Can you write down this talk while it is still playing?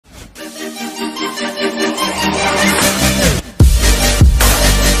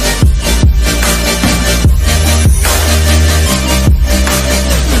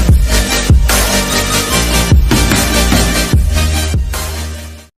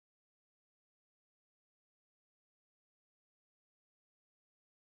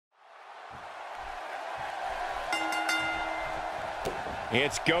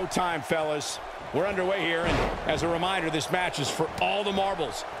It's go time, fellas. We're underway here, and as a reminder, this match is for all the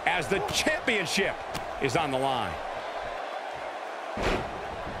marbles as the championship is on the line.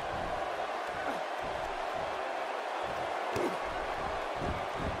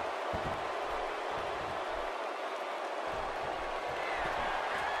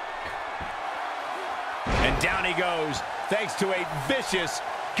 And down he goes, thanks to a vicious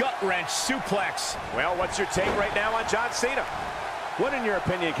gut-wrench suplex. Well, what's your take right now on John Cena? What, in your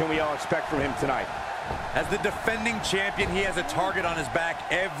opinion, can we all expect from him tonight? As the defending champion, he has a target on his back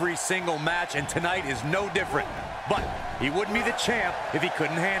every single match, and tonight is no different. But he wouldn't be the champ if he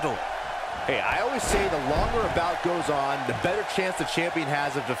couldn't handle it. Hey, I always say the longer a bout goes on, the better chance the champion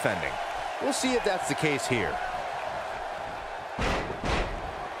has of defending. We'll see if that's the case here.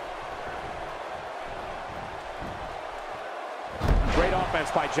 Great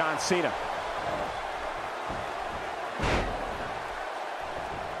offense by John Cena.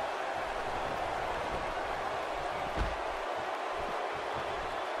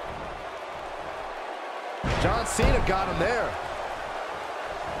 John Cena got him there.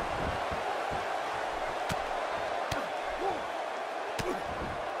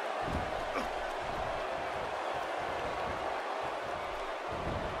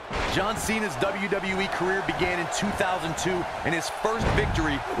 John Cena's WWE career began in 2002, and his first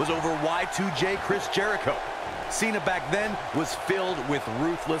victory was over Y2J Chris Jericho. Cena back then was filled with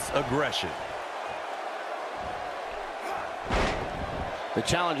ruthless aggression. The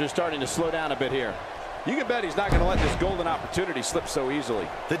challenger's starting to slow down a bit here. You can bet he's not going to let this golden opportunity slip so easily.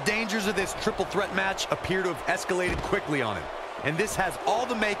 The dangers of this triple threat match appear to have escalated quickly on him, and this has all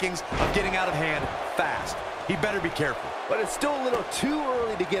the makings of getting out of hand fast. He better be careful. But it's still a little too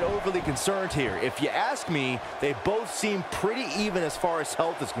early to get overly concerned here. If you ask me, they both seem pretty even as far as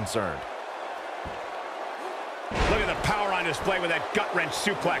health is concerned. Look at the power on display with that gut-wrench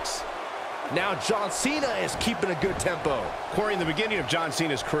suplex. Now John Cena is keeping a good tempo. Corey, in the beginning of John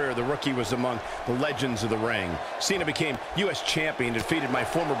Cena's career, the rookie was among the legends of the ring. Cena became U.S. champion, defeated my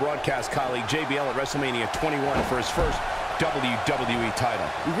former broadcast colleague JBL at WrestleMania 21 for his first WWE title.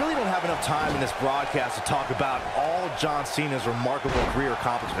 We really don't have enough time in this broadcast to talk about all John Cena's remarkable career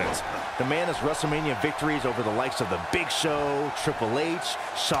accomplishments. The man has WrestleMania victories over the likes of The Big Show, Triple H,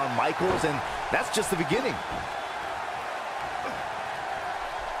 Shawn Michaels, and that's just the beginning.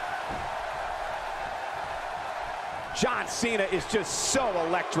 John Cena is just so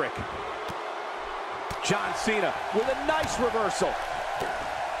electric. John Cena with a nice reversal.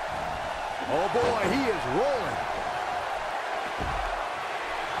 Oh boy, he is rolling.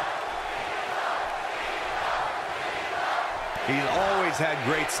 He's always had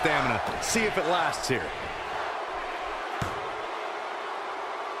great stamina. See if it lasts here.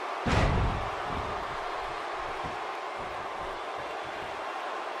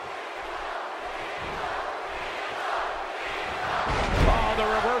 Oh, the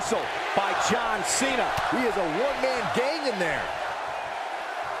reversal by John Cena. He is a one-man gang in there.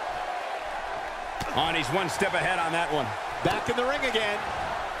 And he's one step ahead on that one. Back in the ring again.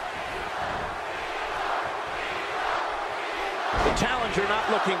 The challenger not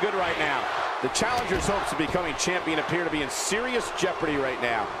looking good right now. The challenger's hopes of becoming champion appear to be in serious jeopardy right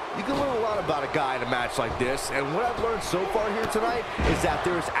now. You can learn a lot about a guy in a match like this, and what I've learned so far here tonight is that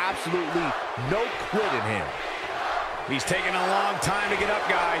there is absolutely no quit in him. He's taking a long time to get up,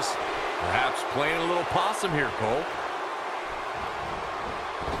 guys. Perhaps playing a little possum here, Cole.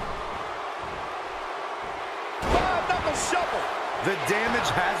 Knuckle shuffle. The damage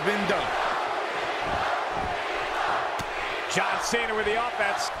has been done. John Cena with the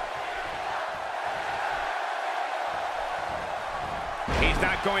offense. He's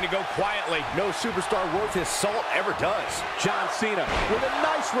not going to go quietly. No superstar worth his salt ever does. John Cena with a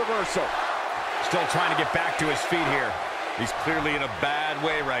nice reversal. Still trying to get back to his feet here. He's clearly in a bad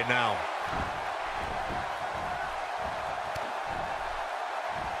way right now.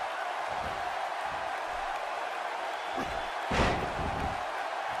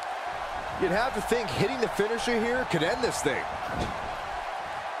 You'd have to think hitting the finisher here could end this thing.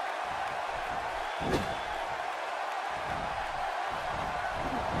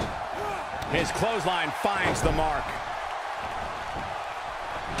 His clothesline finds the mark.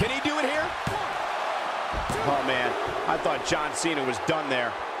 Can he do it here? Oh, man. I thought John Cena was done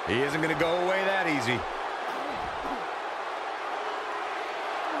there. He isn't going to go away that easy.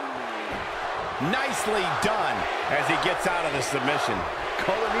 Nicely done as he gets out of the submission.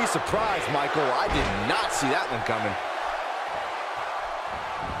 Color me surprised, Michael. I did not see that one coming.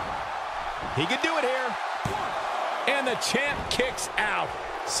 He can do it here. And the champ kicks out.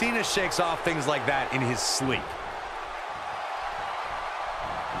 Cena shakes off things like that in his sleep.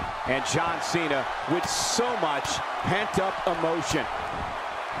 And John Cena with so much pent-up emotion.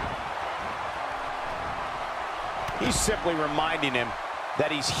 He's simply reminding him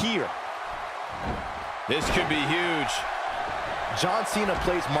that he's here. This could be huge. John Cena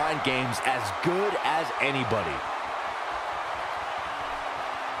plays mind games as good as anybody.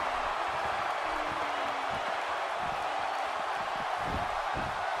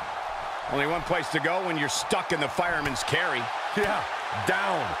 Only one place to go when you're stuck in the fireman's carry. Yeah,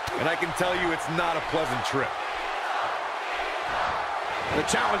 down. And I can tell you it's not a pleasant trip. The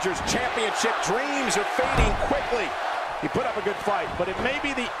Challenger's championship dreams are fading quickly. He put up a good fight, but it may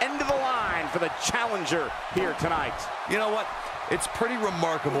be the end of the line for the Challenger here tonight. You know what? It's pretty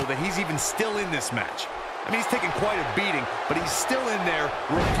remarkable that he's even still in this match. I mean, he's taken quite a beating, but he's still in there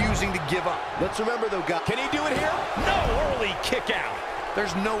refusing to give up. Let's remember, though, guys. Can he do it here? No, early kick out.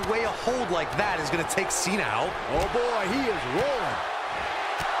 There's no way a hold like that is going to take Cena out. Oh, boy, he is rolling.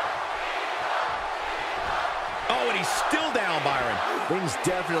 Oh, and he's still down, Byron. Things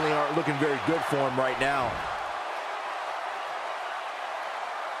definitely aren't looking very good for him right now.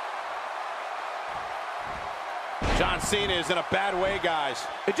 John Cena is in a bad way, guys.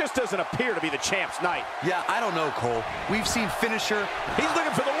 It just doesn't appear to be the champ's night. Yeah, I don't know, Cole. We've seen finisher. He's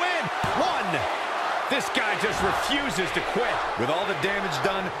looking for the win. One. This guy just refuses to quit. With all the damage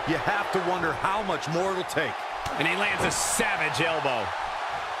done, you have to wonder how much more it'll take. And he lands a savage elbow.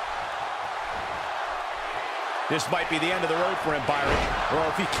 This might be the end of the road for him, Byron. Well,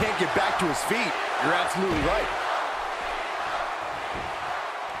 if he can't get back to his feet, you're absolutely right.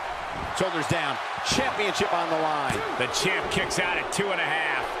 Shoulders down. Championship on the line. The champ kicks out at 2.5.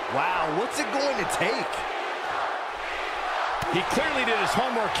 Wow, what's it going to take? He clearly did his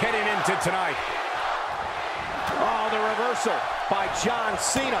homework heading into tonight. Oh, the reversal by John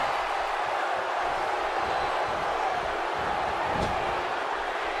Cena.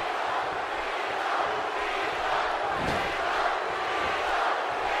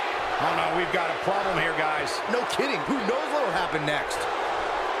 Oh, no, we've got a problem here, guys. No kidding. Who knows what will happen next?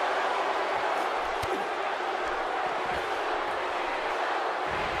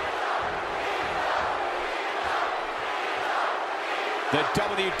 The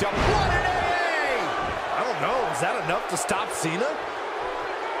WWE. What an AA! I don't know. Is that enough to stop Cena?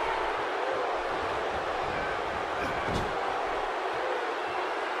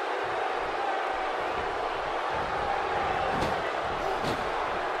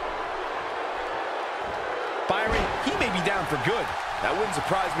 Byron, he may be down for good. That wouldn't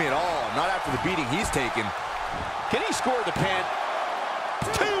surprise me at all. Not after the beating he's taken. Can he score the pin?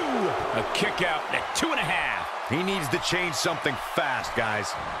 2. A kick out at 2.5. He needs to change something fast,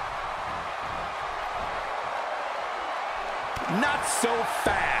 guys. Not so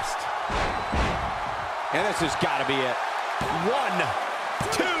fast. And this has got to be it. 1,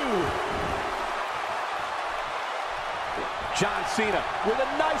 2. John Cena with a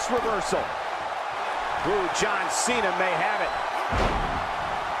nice reversal. Ooh, John Cena may have it.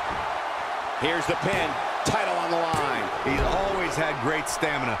 Here's the pin. Title on the line. He's always had great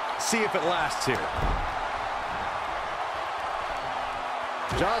stamina. See if it lasts here.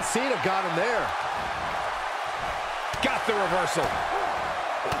 John Cena got him there. Got the reversal.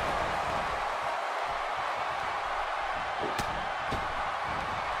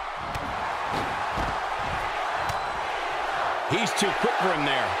 He's too quick for him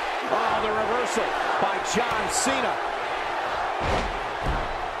there. Oh, the reversal by John Cena.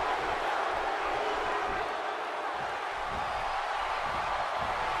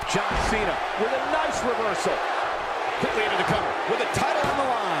 John Cena with a nice reversal. Quickly into the cover with a title on the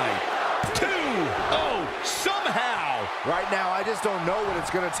line. 2. Oh, somehow. Right now, I just don't know what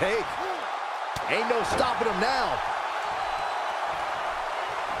it's going to take. Ain't no stopping him now.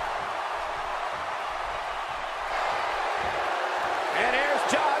 And here's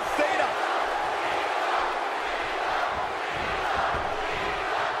John Cena.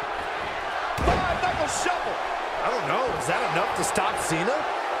 Five-knuckle shuffle. I don't know. Is that enough to stop Cena?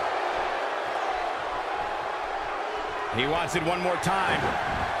 He wants it one more time.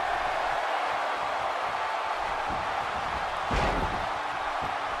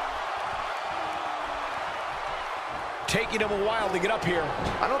 Taking him a while to get up here.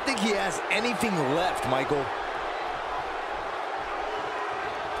 I don't think he has anything left, Michael.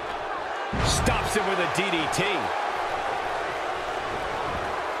 Stops him with a DDT.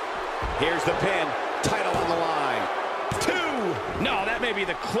 Here's the pin. Title on the line. 2. No, that may be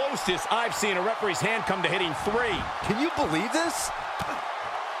the closest I've seen a referee's hand come to hitting 3. Can you believe this?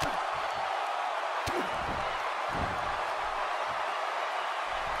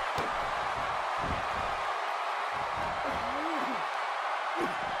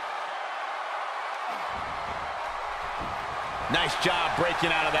 Nice job breaking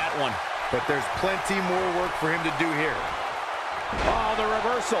out of that one. But there's plenty more work for him to do here. Oh, the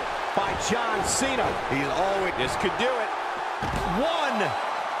reversal by John Cena. He's always... This could do it. 1,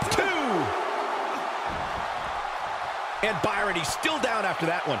 2. And Byron, he's still down after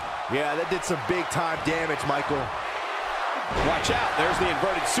that one. Yeah, that did some big-time damage, Michael. Watch out. There's the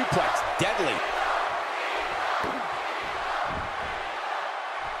inverted suplex. Deadly.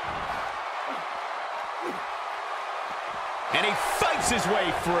 And he fights his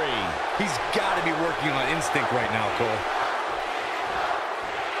way free. He's got to be working on instinct right now, Cole.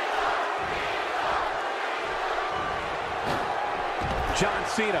 John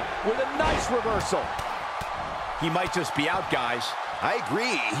Cena with a nice reversal. He might just be out, guys. I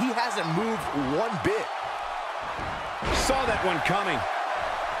agree. He hasn't moved one bit. Saw that one coming.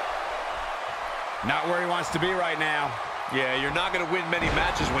 Not where he wants to be right now. Yeah, you're not going to win many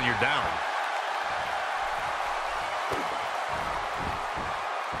matches when you're down.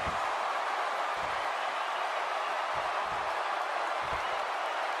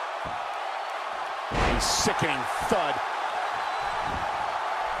 A sickening thud.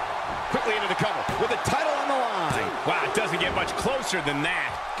 Quickly into the cover with the title on the line. Wow, it doesn't get much closer than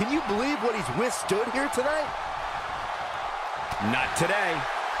that. Can you believe what he's withstood here tonight? Not today.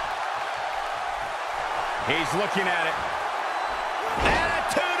 He's looking at it.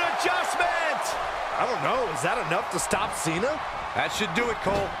 Attitude adjustment! I don't know. Is that enough to stop Cena? That should do it,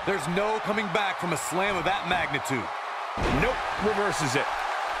 Cole. There's no coming back from a slam of that magnitude. Nope, reverses it.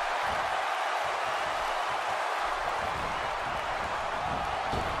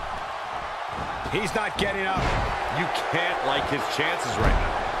 He's not getting up. You can't like his chances right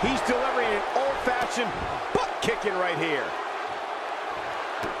now. He's delivering an old-fashioned butt kicking right here.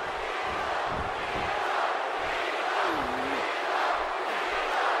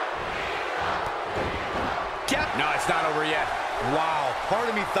 No, it's not over yet. Wow, part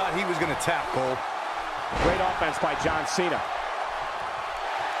of me thought he was going to tap, Cole. Great offense by John Cena.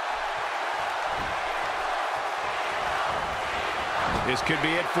 This could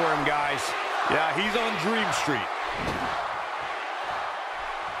be it for him, guys. Yeah, he's on Dream Street.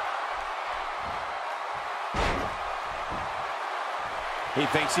 He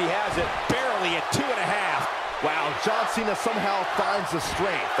thinks he has it. Barely at 2.5. Wow, John Cena somehow finds the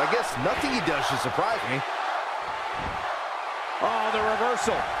strength. I guess nothing he does should surprise me. Oh, the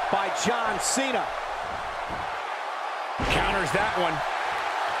reversal by John Cena. Counters that one.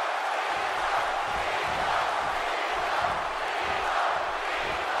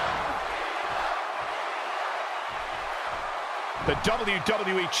 The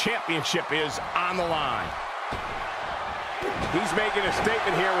WWE Championship is on the line. He's making a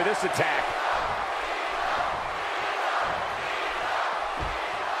statement here with this attack.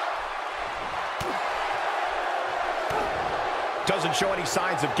 Doesn't show any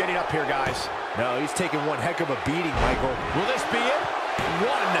signs of getting up here, guys. No, he's taking one heck of a beating, Michael. Will this be it? 1,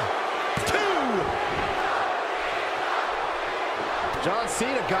 2. John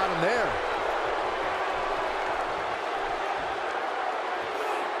Cena got him there.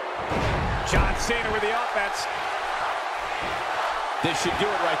 John Cena with the offense. This should do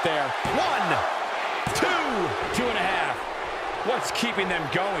it right there. 1, 2, 2.5. What's keeping them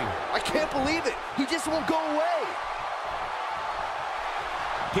going? I can't believe it. He just won't go away.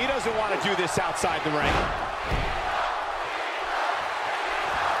 He doesn't want to do this outside the ring.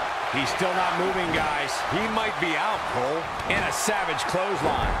 He's still not moving, guys. He might be out, Cole. And a savage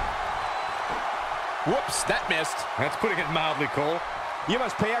clothesline. Whoops, that missed. That's putting it mildly, Cole. You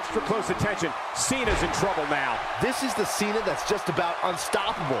must pay extra close attention. Cena's in trouble now. This is the Cena that's just about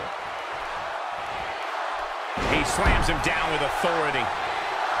unstoppable. He slams him down with authority.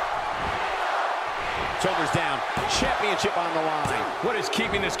 Shoulders down. Championship on the line. What is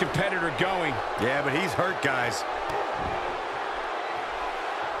keeping this competitor going? Yeah, but he's hurt, guys.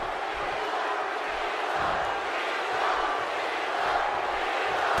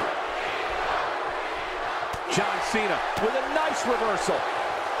 John Cena with a nice reversal.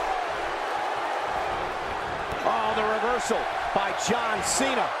 Oh, the reversal by John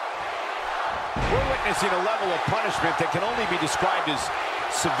Cena. We're witnessing a level of punishment that can only be described as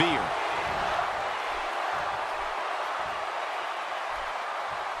severe.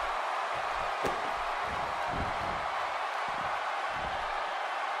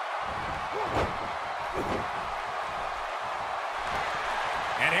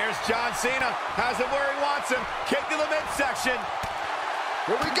 And here's John Cena. Has him where he wants him. Kick to the midsection.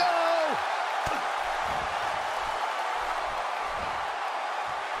 Here we go.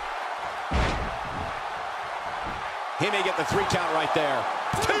 He may get the 3 count right there.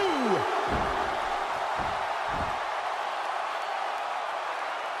 2.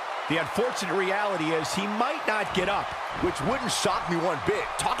 The unfortunate reality is he might not get up. Which wouldn't shock me one bit.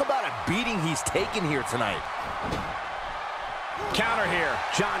 Talk about a beating he's taken here tonight. Counter here.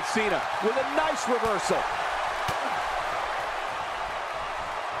 John Cena with a nice reversal.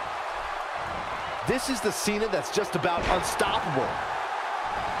 This is the Cena that's just about unstoppable.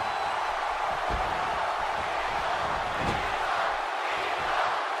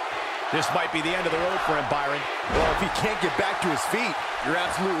 This might be the end of the road for him, Byron. Well, if he can't get back to his feet, you're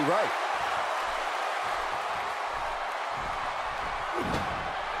absolutely right.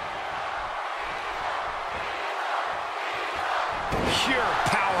 Pure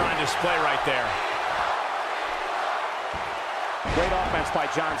power on display right there. Great offense by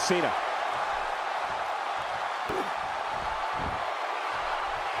John Cena.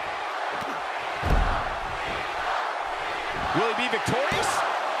 Will he be victorious?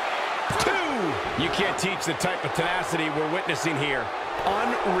 2! You can't teach the type of tenacity we're witnessing here.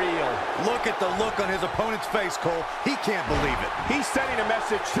 Unreal. Look at the look on his opponent's face, Cole. He can't believe it. He's sending a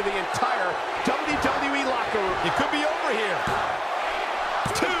message to the entire WWE locker room. It could be over here.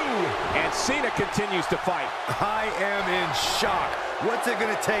 2! And Cena continues to fight. I am in shock. What's it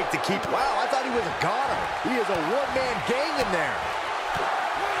going to take to keep... Wow, I thought he was a goner. He is a one-man gang in there.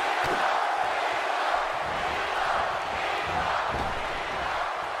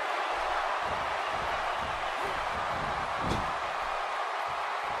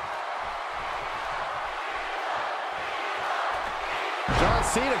 John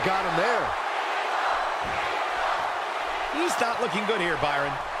Cena got him there. He's not looking good here,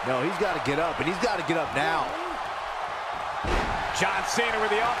 Byron. No, he's got to get up, and he's got to get up now. John Cena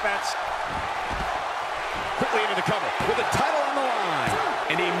with the offense. Quickly into the cover with the title on the line.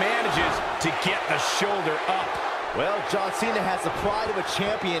 And he manages to get the shoulder up. Well, John Cena has the pride of a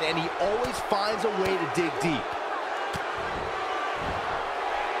champion, and he always finds a way to dig deep.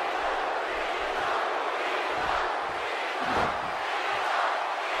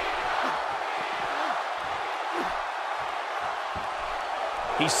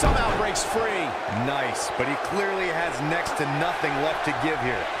 He somehow breaks free. Nice, but he clearly has next to nothing left to give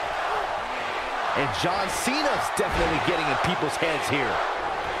here. And John Cena's definitely getting in people's heads here.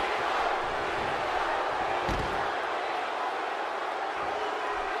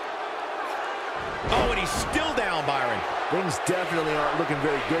 Oh, and he's still down, Byron. Things definitely aren't looking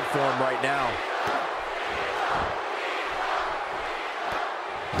very good for him right now.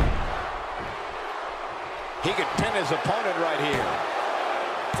 He could pin his opponent right here.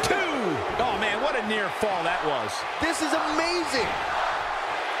 2! Oh, man, what a near fall that was. This is amazing.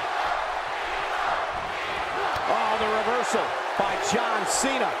 Oh, the reversal by John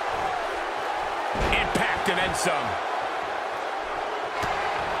Cena. Impact and then some.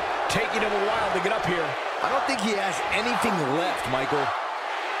 Taking him a while to get up here. I don't think he has anything left, Michael.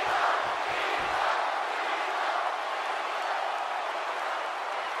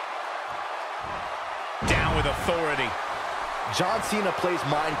 Down with authority. John Cena plays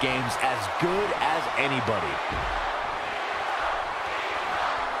mind games as good as anybody.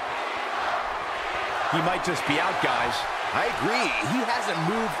 He might just be out, guys. I agree. He hasn't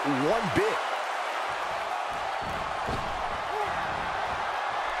moved one bit.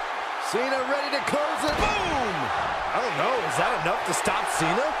 Cena ready to close it. Boom! I don't know. Is that enough to stop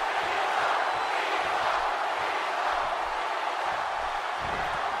Cena?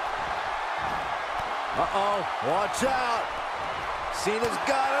 Uh-oh. Watch out. Cena's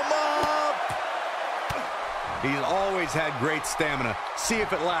got him up. He's always had great stamina. See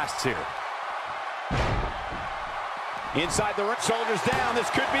if it lasts here. Inside the ring, shoulders down. This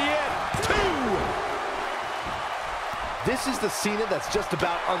could be it. 2! This is the Cena that's just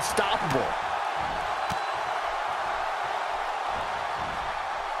about unstoppable.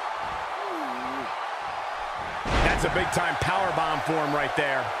 That's a big-time power bomb for him right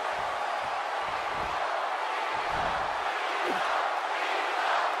there.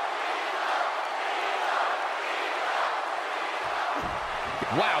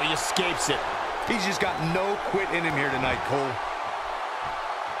 Wow, he escapes it. He's just got no quit in him here tonight, Cole.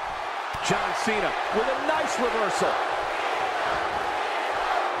 John Cena with a nice reversal.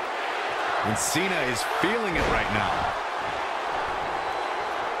 And Cena is feeling it right now.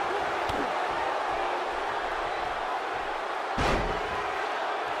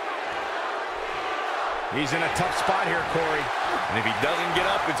 He's in a tough spot here, Corey. And if he doesn't get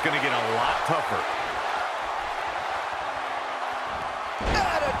up, it's going to get a lot tougher.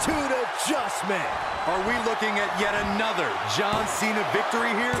 Attitude adjustment. Are we looking at yet another John Cena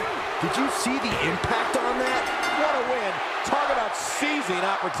victory here? Did you see the impact on that? What a win. Talk about seizing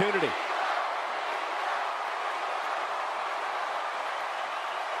opportunity.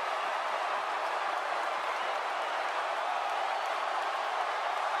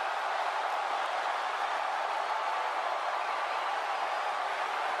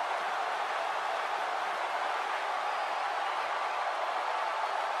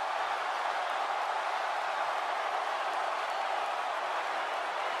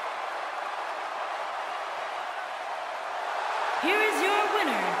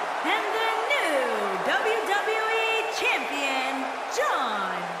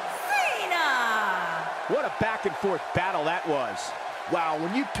 What a back-and-forth battle that was. Wow,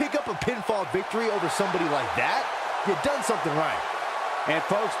 when you pick up a pinfall victory over somebody like that, you've done something right. And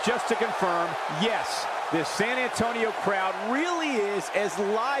folks, just to confirm, yes, this San Antonio crowd really is as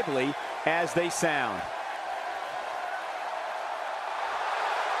lively as they sound.